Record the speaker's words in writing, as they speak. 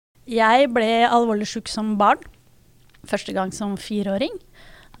Jeg ble alvorlig syk som barn, første gang som 4-åring.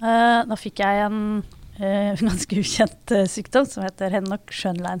 Da fikk jeg en ganske ukjent sykdom som heter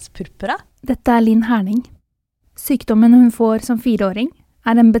Hennock-Schönleins purpura. Dette Linn Herning. Sykdommen hun får som 4-åring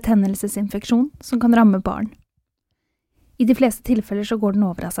en betennelsesinfeksjon som kan ramme barn. I de fleste tilfeller så går den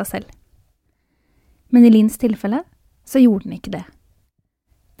over av seg selv. Men i Linns tilfelle så gjorde den ikke det.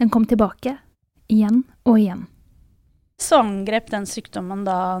 Den kom tilbake, igjen og igjen. Så angrep den sykdommen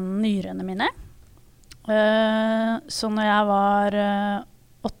da nyrene mine. Så når jeg var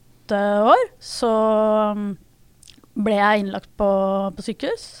 8 år, så ble jeg innlagt på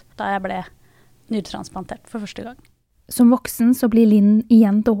sykehus, da jeg ble nyretransplantert for første gang. Som voksen så blir Linn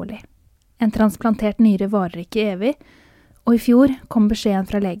igjen dårlig. En transplantert nyre varer ikke evig, og i fjor kom beskjeden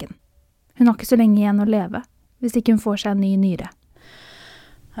fra legen. Hun har ikke så lenge igjen å leve, hvis ikke hun får seg en ny nyre.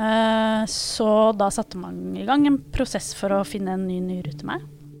 Så da satte man i gang en prosess for å finne en ny nyre til meg.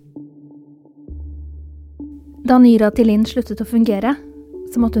 Da nyra til Linn sluttet å fungere,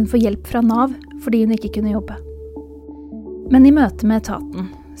 så måtte hun få hjelp fra Nav fordi hun ikke kunne jobbe. Men i møte med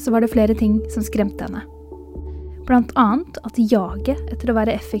etaten så var det flere ting som skremte henne. Blant annet at jaget etter å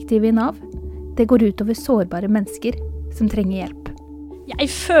være effektiv i Nav, det går ut over sårbare mennesker som trenger hjelp.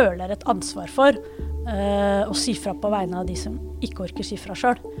 Jeg føler et ansvar for å si fra på vegne av de som ikke orker si fra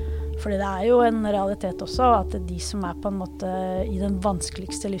selv. Fordi det jo en realitet også at de som på en måte i den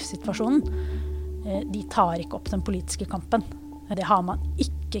vanskeligste livssituasjonen, de tar ikke opp den politiske kampen. Det har man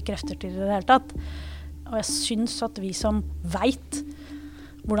ikke krefter til i det hele tatt. Og jeg synes at vi som vet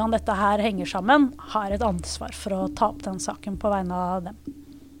hvordan dette her henger sammen, har et ansvar for å ta opp den saken på vegne av dem.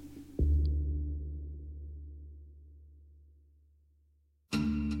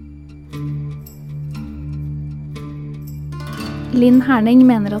 Linn Herning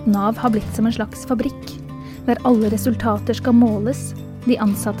mener at Nav har blitt som en slags fabrikk, der alle resultater skal måles, de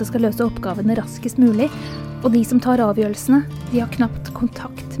ansatte skal løse oppgavene raskest mulig, og de som tar avgjørelsene, de har knapt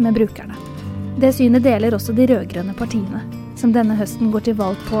kontakt med brukerne. Det synet deler også de rødgrønne partiene, som denne høsten går til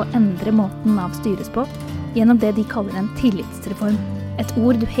valg på å endre måten Nav styres på, gjennom det de kaller en tillitsreform. Et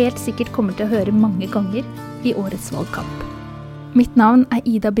ord du helt sikkert kommer til å høre mange ganger i årets valgkamp. Mitt navn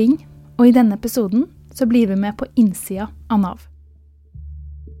Ida Bing, og i denne episoden så blir vi med på innsida av Nav.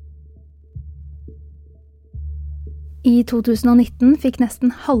 I 2019 fikk nesten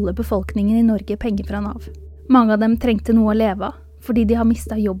halve befolkningen i Norge penger fra Nav. Mange av dem trengte noe å leve av, fordi de har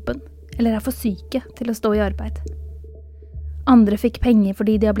mistet jobben, eller for syke til å stå i arbeid. Andre fikk penger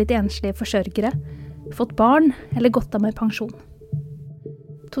fordi de har blitt enslige forsørgere, fått barn eller gått av med pensjon.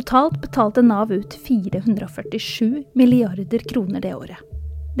 Totalt betalte Nav ut 447 milliarder kroner det året.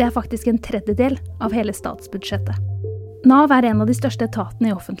 Det faktisk en tredjedel av hele statsbudsjettet. Nav en av de største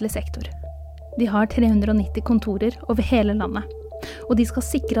etatene i offentlig sektor. De har 390 kontorer over hele landet, og de skal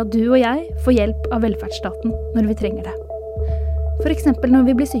sikre at du og jeg får hjelp av velferdsstaten når vi trenger det. For eksempel når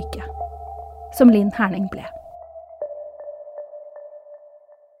vi blir syke, som Linn Herning ble.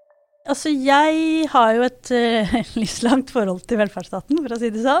 Altså, jeg har jo et livslangt forhold til velferdsstaten, for å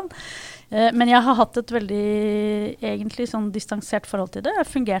si det sånn. Men jeg har hatt et veldig, egentlig sånn distansert forhold til det. Jeg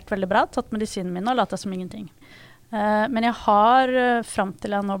har fungert veldig bra, tatt medisinene mine og latet som ingenting. Men jeg har, frem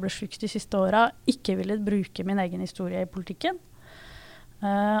til jeg nå ble syk de siste årene, ikke villet bruke min egen historie i politikken.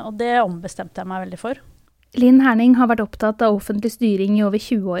 Og det ombestemte jeg meg veldig for. Linn Herning har vært opptatt av offentlig styring i over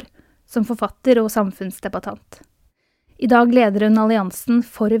 20 år, som forfatter og samfunnsdebattant. I dag leder hun alliansen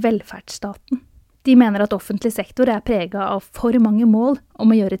for velferdsstaten. De mener at offentlig sektor preget av for mange mål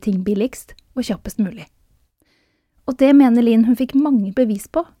om å gjøre ting billigst og kjappest mulig. Og det mener Linn hun fikk mange bevis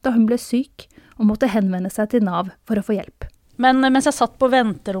på da hun ble syk og måtte henvende seg til Nav for å få hjelp. Men mens jeg satt på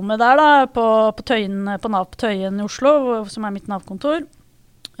venterommet der da, på Nav på Tøyen i Oslo, som mitt Nav-kontor,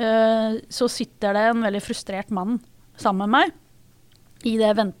 så sitter det en veldig frustrert mann sammen med meg i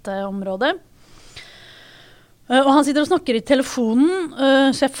det venteområdet. Og han sitter og snakker i telefonen,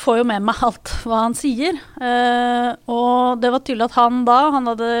 så jeg får jo med meg alt hva han sier. Og det var tydelig at han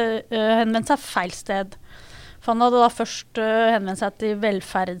hadde henvendt seg feil sted. For han hadde da først henvendt seg til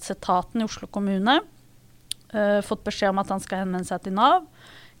velferdsetaten i Oslo kommune, fått beskjed om at han skal henvende seg til Nav,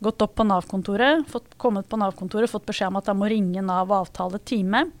 gått opp på Nav-kontoret, kommet på Nav-kontoret, fått beskjed om at han må ringe Nav og avtale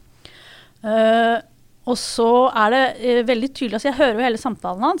time. Og så det veldig tydelig, altså jeg hører jo hele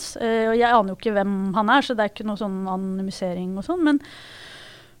samtalen hans, og jeg aner jo ikke hvem han så det ikke noe sånn anonymisering og sånn,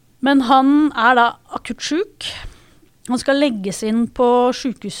 men han da akutt syk. Han skal legges inn på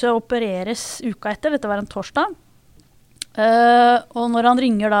sykehuset og opereres uka etter, dette var en torsdag. Og når han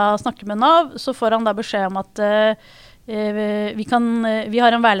ringer da og snakker med Nav, så får han da beskjed om at vi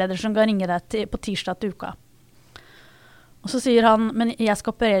har en veileder som kan ringe deg på tirsdag til uka. Og så sier han, men jeg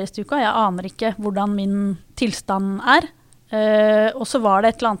skal opereres til uka, jeg aner ikke hvordan min tilstand og så var det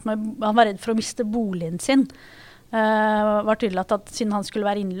et eller annet med, han var redd for å miste boligen sin. Var tydelig at siden han skulle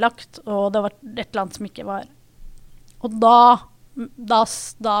være innlagt, og det var et eller annet som ikke var. Og da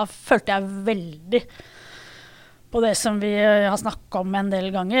følte jeg veldig på det som vi har snakket om en del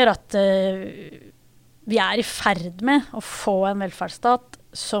ganger, at vi i ferd med å få en velferdsstat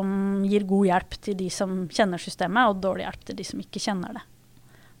som gir god hjelp til de som kjenner systemet, og dårlig hjelp til de som ikke kjenner det.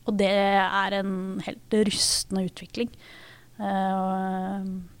 Og det en helt rystende utvikling.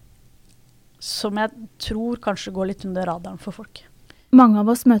 Som jeg tror kanskje går litt under radaren for folk. Mange av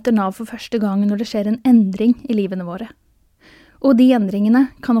oss møter Nav for første gang når det skjer en endring i livene våre. Og de endringene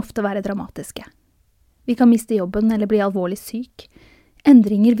kan ofte være dramatiske. Vi kan miste jobben eller bli alvorlig syk.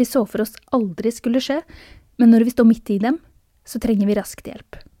 Endringer vi så for oss aldri skulle skje, men når vi står midt i dem, så trenger vi raskt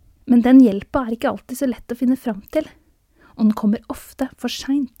hjelp. Men den hjelpa ikke alltid så lett å finne fram til. Og den kommer ofte for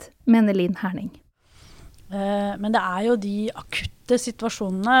sent, mener Linn Herning. Men det jo de akutte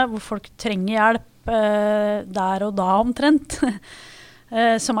situasjonene hvor folk trenger hjelp der og da omtrent,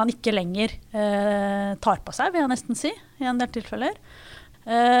 som man ikke lenger tar på seg, vil jeg nesten si, i en del tilfeller.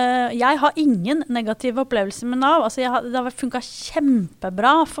 Jeg har ingen negative opplevelser med Nav. Altså det har funket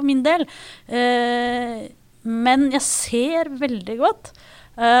kjempebra for min del. Men jeg ser veldig godt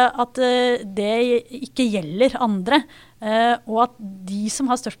at det ikke gjelder andre. Og at de som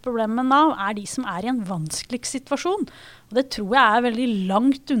har størst problemer med Nav de som i en vanskelig situasjon. Og det tror jeg veldig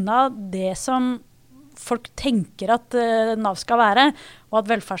langt unna det som folk tenker at Nav skal være, og at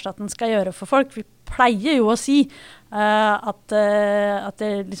velferdsstaten skal gjøre for folk. Vi pleier jo å si at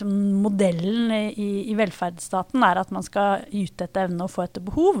liksom modellen i velferdsstaten at man skal yte etter evne og få etter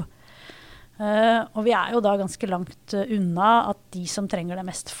behov. Og vi jo da ganske langt unna at de som trenger det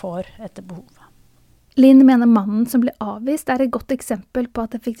mest får etter behov. Linn mener mannen som ble avvist et godt eksempel på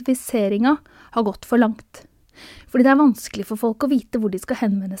at effektiviseringen har gått for langt. Fordi det vanskelig for folk å vite hvor de skal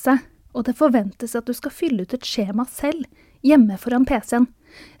henvende seg, og det forventes at du skal fylle ut et skjema selv, hjemme foran PC-en,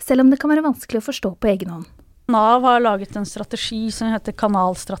 selv om det kan være vanskelig å forstå på egen hånd. Nav har laget en strategi som heter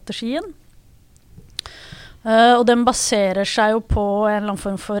kanalstrategien. Og den baserer seg jo på en eller annen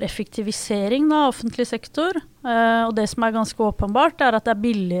form for effektivisering av offentlig sektor. Og det som ganske åpenbart at det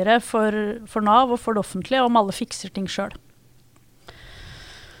billigere for Nav og for det offentlige om alle fikser ting selv.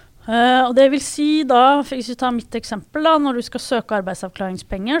 Og det vil si da, hvis vi tar mitt eksempel da, når du skal søke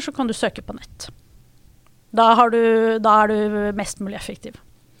arbeidsavklaringspenger, så kan du søke på nett. Da du mest mulig effektiv.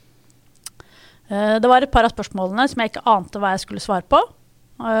 Det var et par av spørsmålene som jeg ikke ante hva jeg skulle svare på.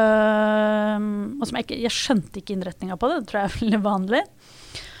 Og som jeg skjønte ikke innretningen på det tror jeg veldig vanlig.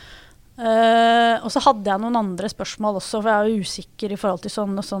 Og så hadde jeg noen andre spørsmål også, for jeg jo usikker i forhold til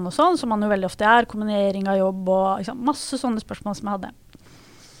sånn og sånn og sånn, som man jo veldig ofte kombinering av jobb og liksom, masse sånne spørsmål som jeg hadde.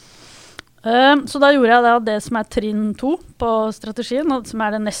 Så da gjorde jeg det som trinn 2 på strategien, og som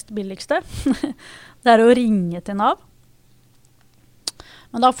det nest billigste. Det å ringe til Nav.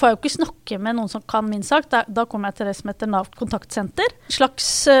 Men da får jeg jo ikke snakke med noen som kan min sak. Da kommer jeg til det som heter Nav kontaktsenter. En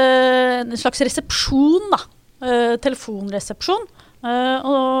slags resepsjon da. Telefonresepsjon.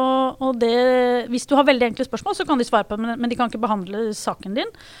 Og det, hvis du har veldig enkle spørsmål, så kan de svare på, men de kan ikke behandle saken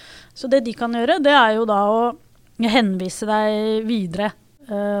din. Så det de kan gjøre, det jo da å henvise deg videre.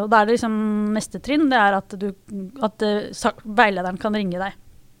 Og da det liksom neste trinn, det at veilederen kan ringe deg.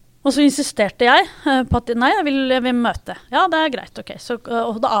 Og så insisterte jeg på at nei, jeg vil møte. Ja, det greit, ok.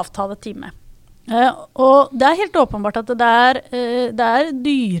 Og da avtale time. Og det helt åpenbart at det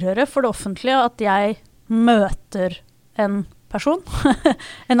dyrere for det offentlige at jeg møter en person,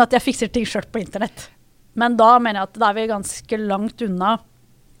 enn at jeg fikser ting selv på internett. Men da mener jeg at da vi ganske langt unna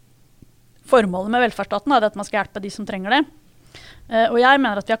formålet med velferdsstaten, at man skal hjelpe de som trenger det. Og jeg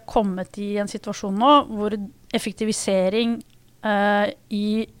mener at vi har kommet i en situasjon nå hvor effektivisering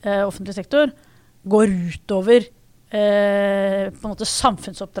i offentlig sektor går utover på en måte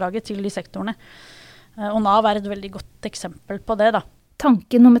samfunnsoppdraget til de sektorene. Og Nav et veldig godt eksempel på det da.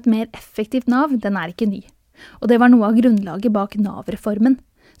 Tanken om et mer effektivt Nav, den ikke ny. Og det var noe av grunnlaget bak Nav-reformen,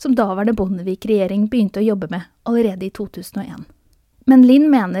 som daværende Bondevik-regjering begynte å jobbe med allerede i 2001. Men Linn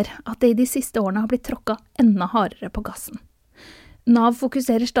mener at det i de siste årene har blitt tråkket enda hardere på gassen. Nav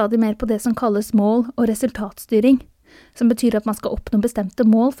fokuserer stadig mer på det som kalles mål- og resultatstyring, som betyr at man skal oppnå bestemte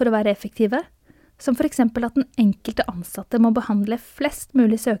mål for å være effektive, som for eksempel at den enkelte ansatte må behandle flest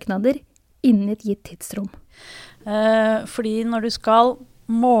mulig søknader innen et gitt tidsrom. Fordi når du skal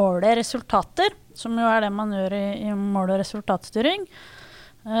måle resultater, som jo det man gjør i mål- og resultatstyring,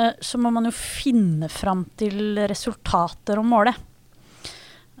 så må man jo finne fram til resultater å måle.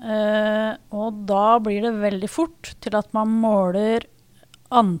 Og da blir det veldig fort til at man måler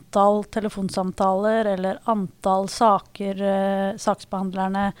antall telefonsamtaler eller antall saker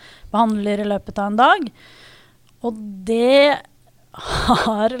saksbehandlerne behandler i løpet av en dag. Og det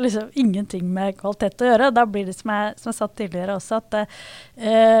har liksom ingenting med kvalitet å gjøre. Da blir det som jeg sa tidligere også, at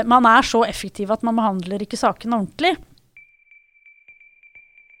man så effektiv at man behandler ikke saken ordentlig.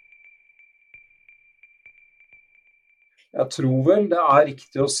 Jeg tror vel det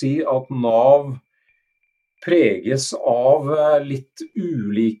riktig å si at NAV preges av litt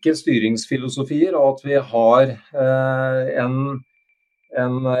ulike styringsfilosofier, og at vi har en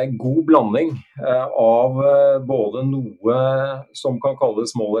god blanding av både noe som kan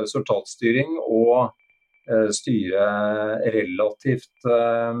kalles mål- og resultatstyring, og styre relativt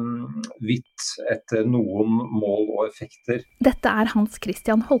vidt etter noen mål og effekter. Dette Hans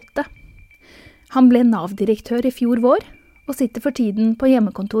Christian Holte. Han ble NAV-direktør i fjor vår, og sitter for tiden på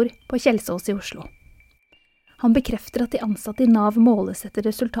hjemmekontor på Kjelsås i Oslo. Han bekrefter at de ansatte i NAV måles etter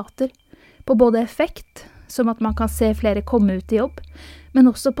resultater, på både effekt, som at man kan se flere komme ut i jobb, men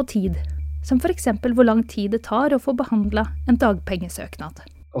også på tid, som for eksempel hvor lang tid det tar å få behandlet en dagpengesøknad.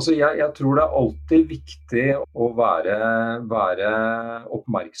 Altså jeg tror det alltid viktig å være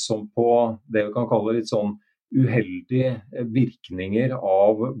oppmerksom på det vi kan kalle litt sånn uheldige virkninger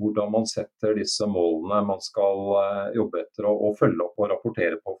av hvordan man setter disse målene man skal jobbe etter og følge opp og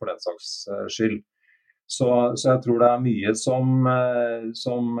rapportere på for den saks skyld. Så jeg tror det mye som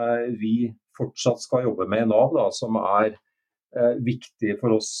vi fortsatt skal jobbe med i NAV, da, som viktig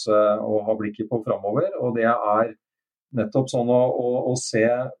for oss å ha blikket på fremover. Og det nettopp sånn å se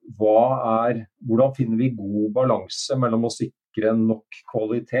hvordan finner vi god balanse mellom å sikre nok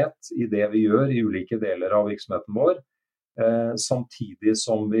kvalitet i det vi gjør i ulike deler av virksomheten vår, samtidig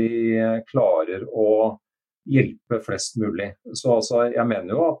som vi klarer å hjelpe flest mulig. Så altså, jeg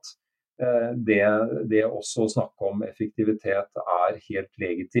mener jo at det også å snakke om effektivitet helt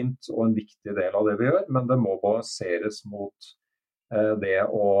legitimt og en viktig del av det vi gjør, men det må baseres mot det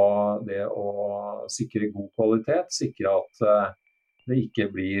å sikre god kvalitet, sikre at det ikke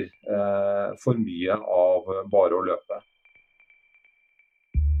blir for mye av bare å løpe.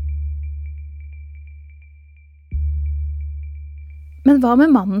 Men hva med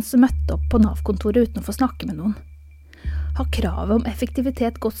mannen som møtte opp på NAV-kontoret uten å få snakke med noen? Har kravet om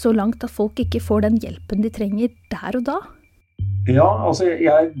effektivitet gått så langt at folk ikke får den hjelpen de trenger der og da? Ja, altså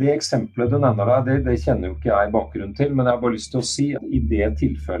det eksempelet du nevner der, det kjenner jo ikke jeg bakgrunnen til, men jeg har bare lyst til å si at i det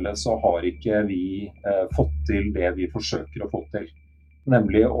tilfellet så har ikke vi fått til det vi forsøker å få til.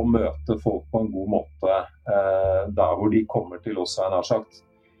 Nemlig å møte folk på en god måte der hvor de kommer til oss, nær sagt.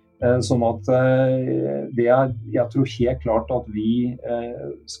 Sånn at jeg tror helt klart at vi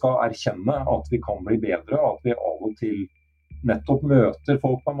skal erkjenne at vi kan bli bedre, at vi av og til nettopp møter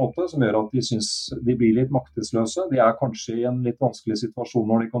folk på en måte som gjør at de synes de blir litt maktesløse. De kanskje i en litt vanskelig situasjon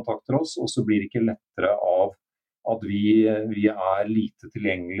når de kontakter oss, og så blir det ikke lettere av at vi lite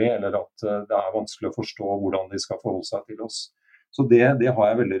tilgjengelige, eller at det vanskelig å forstå hvordan de skal forholde seg til oss. Så det har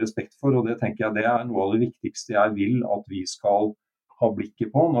jeg veldig respekt for, og det tenker jeg det noe av det viktigste jeg vil at vi skal ha blikket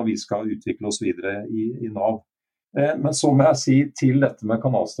på når vi skal utvikle oss videre i NAV. Men så må jeg si til dette med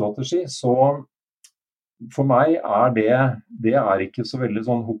kanalstrategi, så for meg det ikke så veldig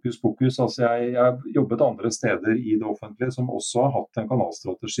sånn hokus pokus. Altså jeg har jobbet andre steder i det offentlige som også har hatt en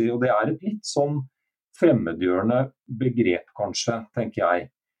kanalstrategi, og det et litt sånn fremmedgjørende begrep kanskje, tenker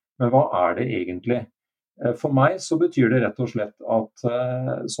jeg. Men hva det egentlig? For meg så betyr det rett og slett at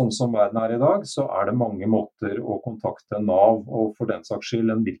sånn som verden i dag, så det mange måter å kontakte NAV og for den saks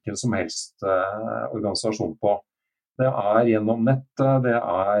skyld en hvilken som helst organisasjon på. Det gjennom nettet, det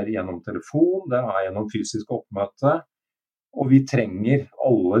gjennom telefon, det gjennom fysisk oppmøte, og vi trenger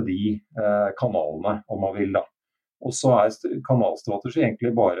alle de kanalene om man vil da. Og så kanalstrategi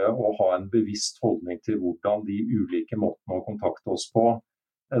egentlig bare å ha en bevisst holdning til hvordan de ulike måtene å kontakte oss på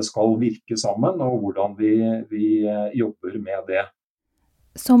skal virke sammen, og hvordan vi jobber med det.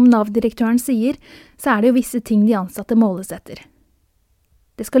 Som NAV-direktøren sier, så det jo visse ting de ansatte måles etter.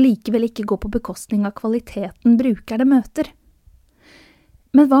 Det skal likevel ikke gå på bekostning av kvaliteten brukerne møter.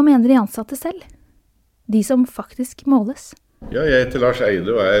 Men hva mener de ansatte selv? De som faktisk måles? Ja, jeg heter Lars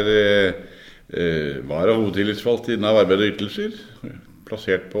Eide og var hovedtillitsvalgt i NAV Arbeid og Ytelser,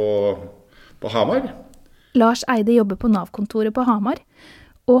 plassert på Hamar. Lars Eide jobber på NAV-kontoret på Hamar,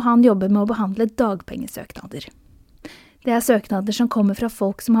 og han jobber med å behandle dagpengesøknader. Det søknader som kommer fra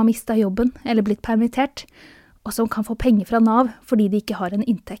folk som har mistet jobben eller blitt permittert, og som kan få penger fra NAV fordi de ikke har en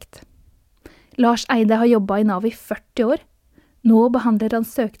inntekt. Lars Eide har jobbet i NAV i 40 år. Nå behandler han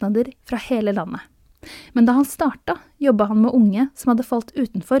søknader fra hele landet. Men da han startet, jobbet han med unge som hadde falt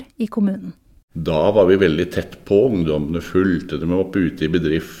utenfor i kommunen. Da var vi veldig tett på ungdommene, fulgte dem opp ute i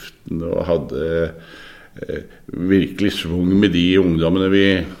bedriften og hadde virkelig svung med de ungdommene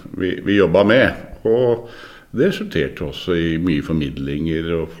vi jobbet med. Og det resulterte også i mye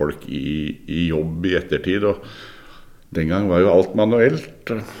formidlinger og folk i jobb i ettertid. Og den gang var jo alt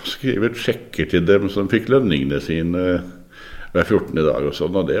manuelt. Skrive ut sjekker til dem som fikk lønningene sine hver 14. dag og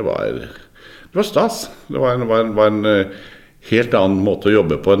sånn. Og det var stas. Det var en helt annen måte å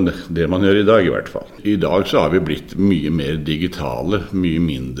jobbe på enn det man gjør i dag i hvert fall. I dag så har vi blitt mye mer digitale, mye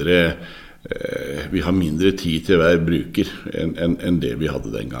mindre, vi har mindre tid til hver bruker enn det vi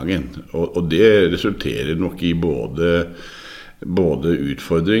hadde den gangen. Og det resulterer nok i både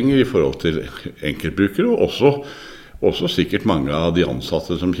utfordringer i forhold til enkeltbrukere, og også sikkert mange av de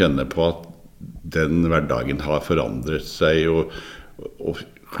ansatte som kjenner på at den hverdagen har forandret seg, og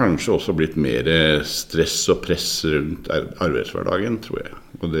kanskje også blitt mer stress og press rundt arbeidshverdagen, tror jeg.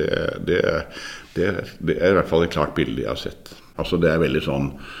 Og det er i hvert fall et klart bilde jeg har sett. Altså det er veldig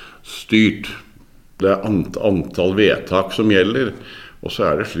sånn styrt. Det er antall vedtak som gjelder, og så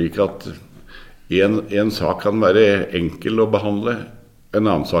er det slik at en sak kan være enkel å behandle, en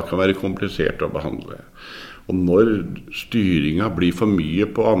annen sak kan være komplisert å behandle. Og når styringen blir for mye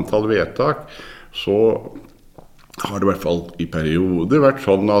på antall vedtak, så har det i hvert fall i perioder vært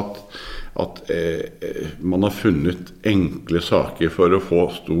sånn at man har funnet enkle saker for å få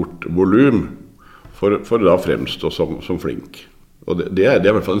stort volum, for da fremstå som flink. Og det er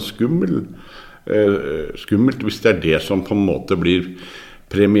i hvert fall en skummelt hvis det er det som på en måte blir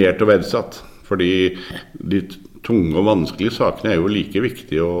premiert og verdsatt. Fordi de tunge og vanskelige sakene er jo like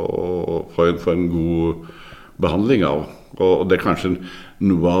viktige å få en god behandling av. Og det er kanskje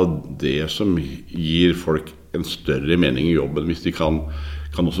noe av det som gir folk en større mening i jobben, hvis de kan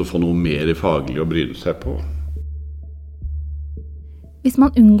også få noe mer faglig å bryne seg på. Hvis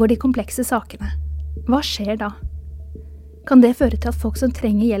man unngår de komplekse sakene, hva skjer da? Kan det føre til at folk som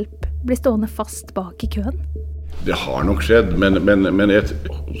trenger hjelp blir stående fast bak i køen? Det har nok skjedd, men nå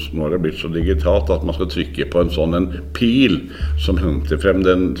har det blitt så digitalt at man skal trykke på en pil som henter frem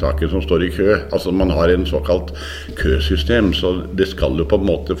den saken som står i kø. Altså man har en såkalt køsystem, så det skal jo på en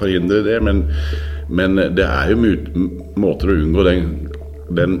måte forhindre det, men det er jo måter å unngå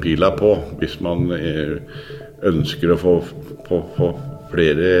den pila på, hvis man ønsker å få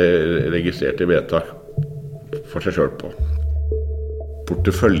flere registrerte vedtak for seg selv på.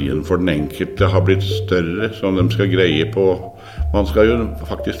 Porteføljen for den enkelte har blitt større, som de skal greie på. Man skal jo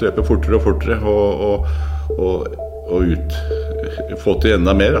faktisk løpe fortere og fortere, og få til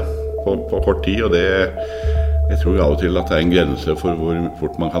enda mer på kort tid, og jeg tror av og til at det er en grense for hvor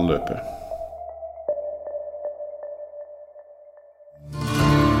fort man kan løpe.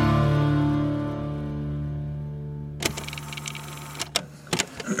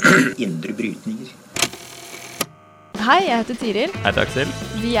 Indre brytninger. Hei, jeg heter Tiril. Jeg heter Aksel.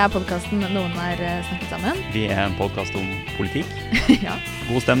 Vi er podcasten Noen har snakket sammen. Vi er en podcast om politikk. Ja.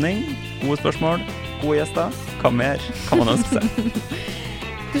 God stemning, gode spørsmål, gode gjester. Hva mer kan man ønske seg?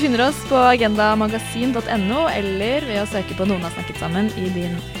 Du finner oss på agendamagasin.no eller ved å søke på Noen har snakket sammen i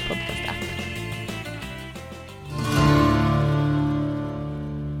din podcast-app.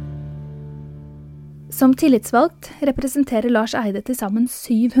 Som tillitsvalgt representerer Lars Eide til sammen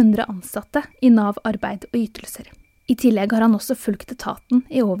 700 ansatte i Nav arbeid og ytelser. I tillegg har han også fulgt etaten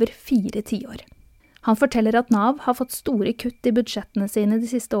i over 4 tiår. Han forteller at Nav har fått store kutt i budsjettene sine de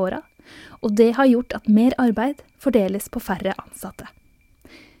siste årene, og det har gjort at mer arbeid fordeles på færre ansatte.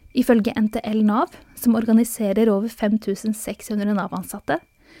 Ifølge NTL Nav, som organiserer over 5600 Nav-ansatte,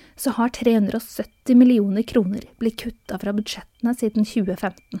 så har 370 millioner kroner blitt kuttet fra budsjettene siden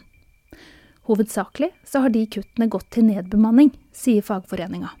 2015. Hovedsakelig så har de kuttene gått til nedbemanning, sier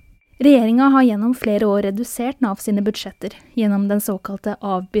fagforeninga. Regjeringa har gjennom flere år redusert Nav sine budsjetter gjennom den såkalte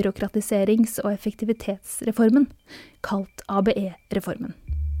avbyråkratiserings- og effektivitetsreformen, kalt ABE-reformen.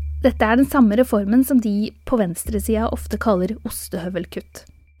 Dette er den samme reformen som de på venstresida ofte kaller ostehøvelkutt.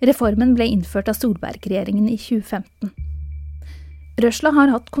 Reformen ble innført av Solberg-regjeringen i 2015. Røsla har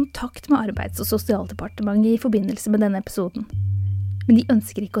hatt kontakt med Arbeids- og sosialdepartementet i forbindelse med denne episoden, men de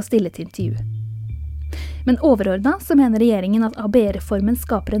ønsker ikke å stille til intervju. Men overordnet så mener regjeringen at ABE-reformen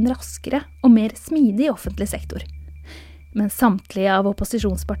skaper en raskere og mer smidig offentlig sektor. Men samtlige av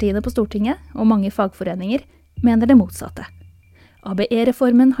opposisjonspartiene på Stortinget og mange fagforeninger mener det motsatte.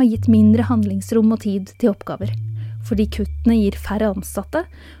 ABE-reformen har gitt mindre handlingsrom og tid til oppgaver, fordi kuttene gir færre ansatte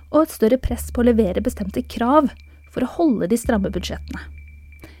og et større press på å levere bestemte krav for å holde de stramme budsjettene.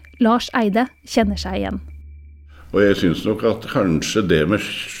 Lars Eide kjenner seg igjen. Og jeg synes nok at kanskje det med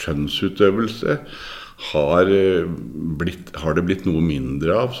skjønnsutøvelse har det blitt noe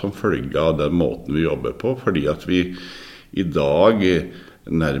mindre av som følge av den måten vi jobber på, fordi at vi i dag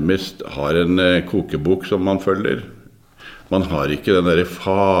nærmest har en kokebok som man følger. Man har ikke den der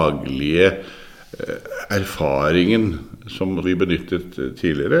faglige erfaringen som vi benyttet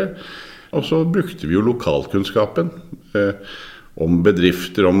tidligere. Og så brukte vi jo lokalkunnskapen om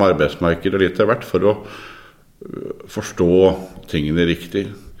bedrifter, om arbeidsmarked og litt av hvert for å forstå tingene riktig.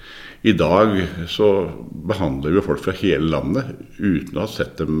 I dag så behandler vi folk fra hele landet uten å ha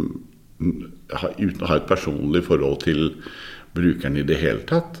sett dem, uten å ha et personlig forhold til brukerne i det hele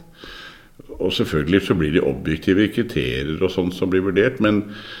tatt. Og selvfølgelig så blir det objektive kriterier og sånt som blir vurdert, men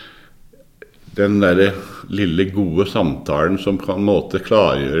den der lille gode samtalen som på en måte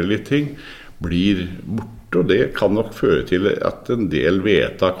klargjøre litt ting, blir borte, og det kan nok føre til at en del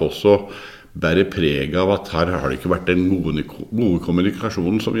vedtak også bærer preg av at her har det ikke vært den gode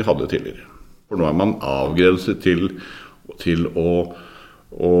kommunikasjonen som vi hadde tidligere. For nå er man avgrenset til å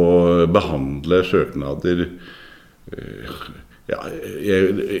behandle søknader, ja,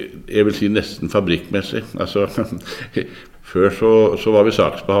 jeg vil si nesten fabrikkmessig. Altså, før så var vi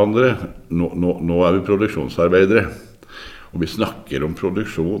saksbehandlere, nå er vi produksjonsarbeidere, og vi snakker om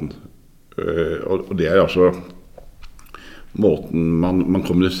produksjon, og det er altså måten man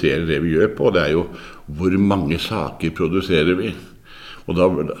kommuniserer det vi gjør på, det er jo hvor mange saker produserer vi, og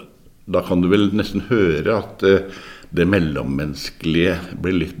da kan du vel nesten høre at det mellommenneskelige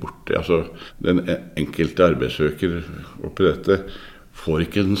blir litt borte. Altså, den enkelte arbeidssøker oppi dette får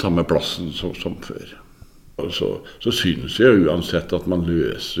ikke den samme plassen som før. Og så synes jeg uansett at man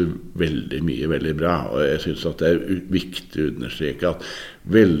løser veldig mye veldig bra, og jeg synes at det er viktig å understreke at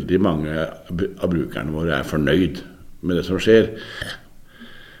veldig mange av brukerne våre er fornøyd med det som skjer.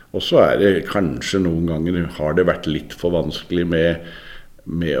 Og så er det kanskje noen ganger har det vært litt for vanskelig med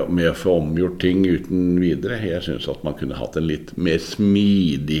å få omgjort ting uten videre. Jeg synes at man kunne hatt en litt mer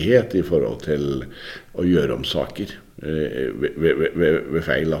smidighet i forhold til å gjøre om saker ved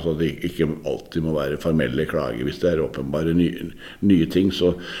feil. Altså det ikke alltid må være formelle klager. Hvis det er åpenbare nye ting,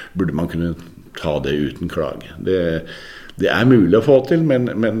 så burde man kunne ta det uten klage. Det er mulig å få til, men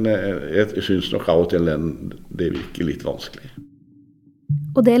jeg synes nok av og til det virker litt vanskelig.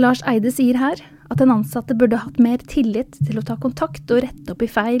 Og det Lars Eide sier her, at den ansatte burde hatt mer tillit til å ta kontakt og rette opp i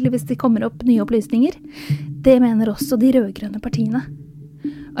feil hvis det kommer opp nye opplysninger, det mener også de rødgrønne partiene.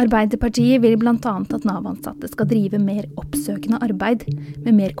 Arbeiderpartiet vil blant annet at Nav-ansatte skal drive mer oppsøkende arbeid,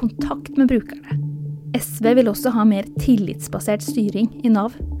 med mer kontakt med brukerne. SV vil også ha mer tillitsbasert styring i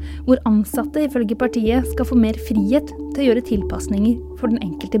Nav, hvor ansatte ifølge partiet skal få mer frihet til å gjøre tilpasninger for den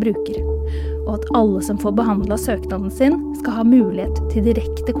enkelte bruker, og at alle som får behandlet søknaden sin skal ha mulighet til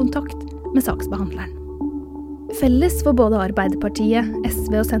direkte kontakt med saksbehandleren. Felles for både Arbeiderpartiet,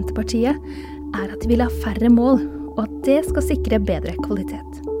 SV og Senterpartiet er at de vil ha færre mål, og at det skal sikre bedre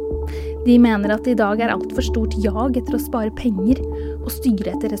kvalitet. De mener at det i dag er alt for stort jag etter å spare penger og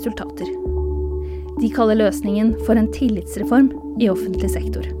styre etter resultater. De kaller løsningen for en tillitsreform i offentlig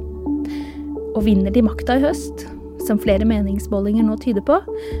sektor. Og vinner de makta i høst, som flere meningsmålinger nå tyder på,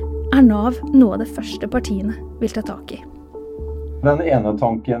 er Nav noe av det første partiene vil ta tak i. Den ene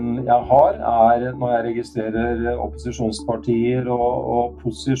tanken jeg har når jeg registrerer opposisjonspartier og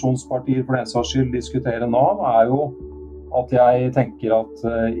posisjonspartier for den saks skyld diskuterer Nav, er jo at jeg tenker at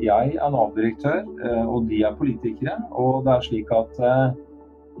jeg er Nav-direktør, og de er politikere, og det er slik at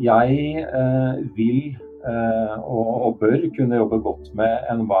jeg vil og bør kunne jobbe godt med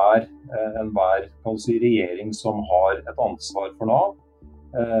enhver kan si, regjering som har et ansvar for Nav,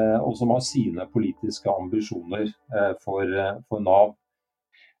 og som har sine politiske ambisjoner for Nav.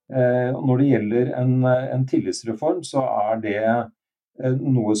 Når det gjelder en tillitsreform, så er det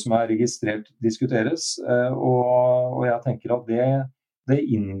noe som er registrert diskuteres, og jeg tenker at det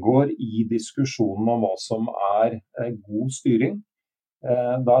inngår i diskusjonen om hva som er god styring.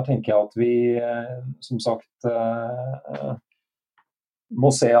 Der tenker jeg at vi, som sagt, må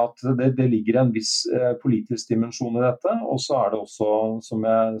se at det ligger en viss politisk dimensjon i dette, og så er det også, som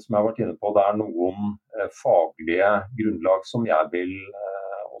jeg har vært inne på, det er noen faglige grunnlag som jeg vil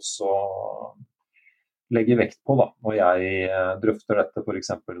også legge vekt på da, når jeg drøfter dette for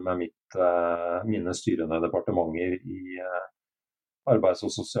eksempel med mine styrende departementer i Arbeids-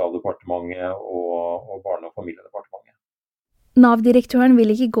 og sosialdepartementet og Barne- og familiedepartementet. Nav-direktøren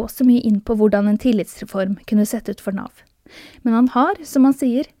vil ikke gå så mye inn på hvordan en tillitsreform kunne sett ut for Nav. Men han har, som han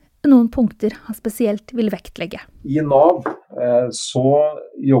sier, noen punkter han spesielt vil vektlegge. I Nav så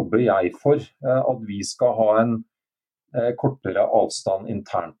jobber jeg for at vi skal ha en kortere avstand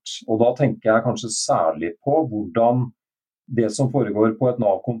internt. Og da tenker jeg kanskje særlig på hvordan det som foregår på et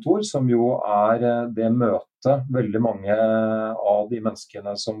Nav-kontor, som jo det møtet veldig mange av de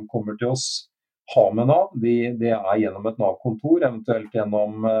menneskene som kommer til oss har med Nav, det gjennom et Nav-kontor, eventuelt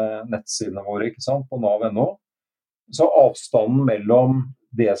gjennom nettsidene våre, ikke sant, på nav.no. Så avstanden mellom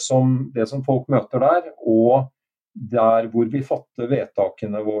det som folk møter der, og der hvor vi fatter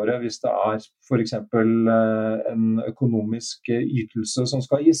vedtakene våre, hvis det for eksempel en økonomisk ytelse som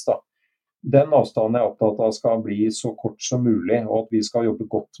skal gis, da. Den avstanden jeg opptatt av skal bli så kort som mulig, og at vi skal jobbe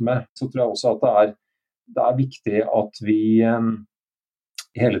godt med. Så tror jeg også at det viktig at vi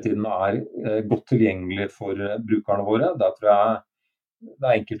hele tiden godt tilgjengelig for brukerne våre. Der tror jeg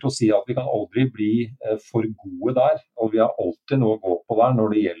det enkelt å si at vi kan aldri bli for gode der, og vi har alltid noe å gå på der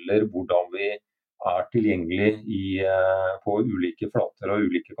når det gjelder hvordan vi tilgjengelig på ulike flater og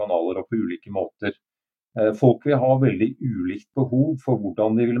ulike kanaler og på ulike måter. Folk vil ha veldig ulikt behov for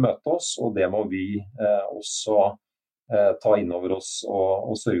hvordan de vil møte oss, og det må vi også ta inn over oss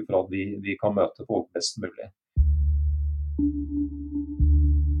og sørge for at vi kan møte folk best mulig.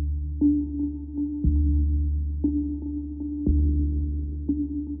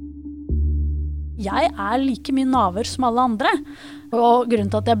 Jeg like mye naver som alle andre, og grunnen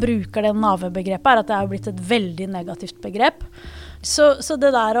til at jeg bruker det navebegrepet at det blitt et veldig negativt begrep. Så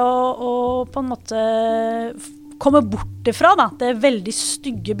det der å på en måte komme bort ifra, da, det veldig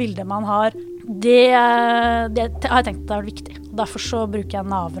stygge bildet man har, det har jeg tenkt er viktig. Derfor så bruker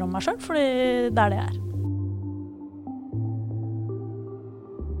jeg naver om meg selv, fordi det det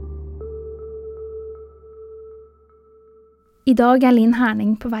I dag Linn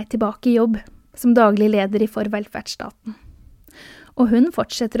Herning på vei tilbake I jobb, som daglig leder I For velferdsstaten. Og hun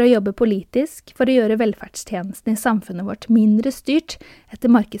fortsetter å jobbe politisk for å gjøre velferdstjenesten I samfunnet vårt mindre styrt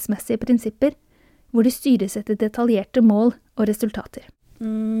etter markedsmessige prinsipper, hvor det styres etter detaljerte mål og resultater.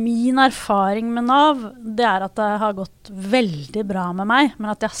 Min erfaring med Nav, det at det har gått veldig bra med meg,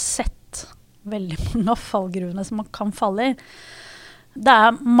 men at jeg har sett veldig mange av fallgruvene som man kan falle I. Det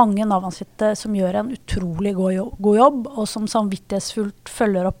mange Nav-ansatte som gjør en utrolig god jobb, og som samvittighetsfullt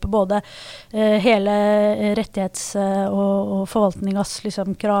følger opp både hele rettighets- og forvaltningas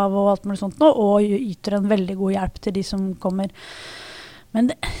liksom, krav og alt mulig sånt nå, og yter en veldig god hjelp til de som kommer. Men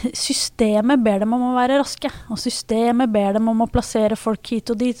systemet ber dem om å være raske, og systemet ber dem om å plassere folk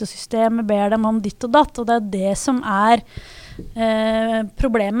hit og dit, og systemet ber dem om ditt og datt, og det det som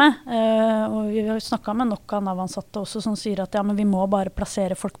problemet, og vi har snakket med nok av Nav-ansatte også som sier at ja, men vi må bare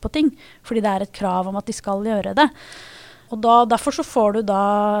plassere folk på ting, fordi det et krav om at de skal gjøre det. Og derfor så får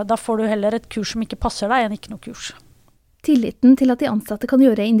du heller et kurs som ikke passer deg enn ikke noe kurs. Tilliten til at de ansatte kan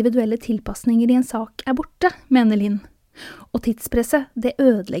gjøre individuelle tilpasninger I en sak borte, mener Linn. Og tidspresset, det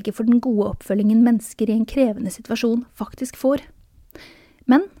ødelegger for den gode oppfølgingen mennesker I en krevende situasjon faktisk får.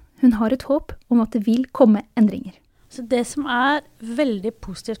 Men hun har et håp om at det vil komme endringer. Så det som veldig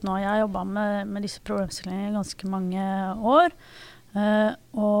positivt nå, jeg har jobbet med disse problemstillingene I ganske mange år,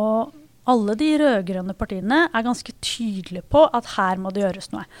 og alle de rødgrønne partiene ganske tydelige på at her må det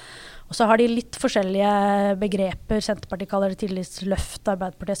gjøres noe. Og så har de litt forskjellige begreper, Senterpartiet kaller det tillitsløft,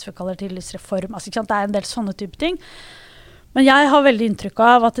 Arbeiderpartiet SV kaller det tillitsreform, altså, ikke sant? Det en del sånne type ting. Men jeg har veldig inntrykk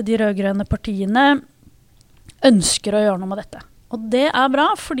av at de rødgrønne partiene ønsker å gjøre noe med dette. Og det bra,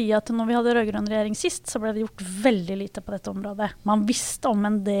 fordi at når vi hadde rødgrønn regjering sist, så ble det gjort veldig lite på dette området. Man visste om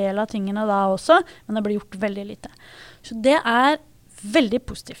en del av tingene da også, men det ble gjort veldig lite. Så det veldig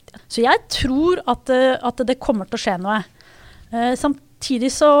positivt. Så jeg tror at det kommer til å skje noe.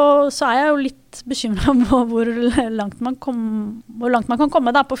 Samtidig så jeg jo litt bekymret på hvor langt man kan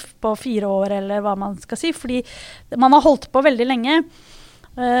komme da, på 4 år, eller hva man skal si, fordi man har holdt på veldig lenge.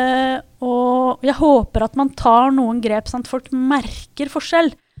 Og jeg håper at man tar noen grep sånn at folk merker forskjell.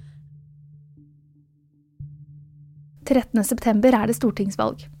 13. september det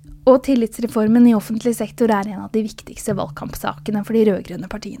stortingsvalg, og tillitsreformen I offentlig sektor en av de viktigste valgkampsakene for de rødgrønne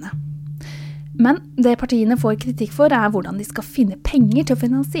partiene. Men det partiene får kritikk for hvordan de skal finne penger til å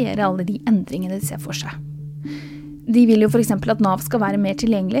finansiere alle de endringene de ser for seg. De vil jo for eksempel at Nav skal være mer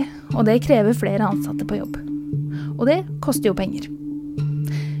tilgjengelig, og det krever flere ansatte på jobb. Og det koster jo penger.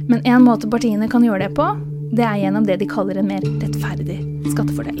 Men en måte partiene kan gjøre det på, det gjennom det de kaller en mer rettferdig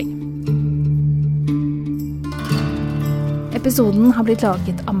skattefordeling. Episoden har blitt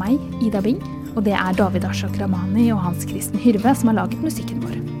laget av meg, Ida Bing, og det David Ashok Ramani og Hans Kristen Hyrve som har laget musikken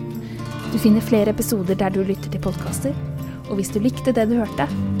vår. Du finner flere episoder der du lytter til podcaster, og hvis du likte det du hørte,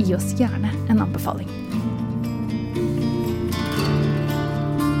 gi oss gjerne en anbefaling.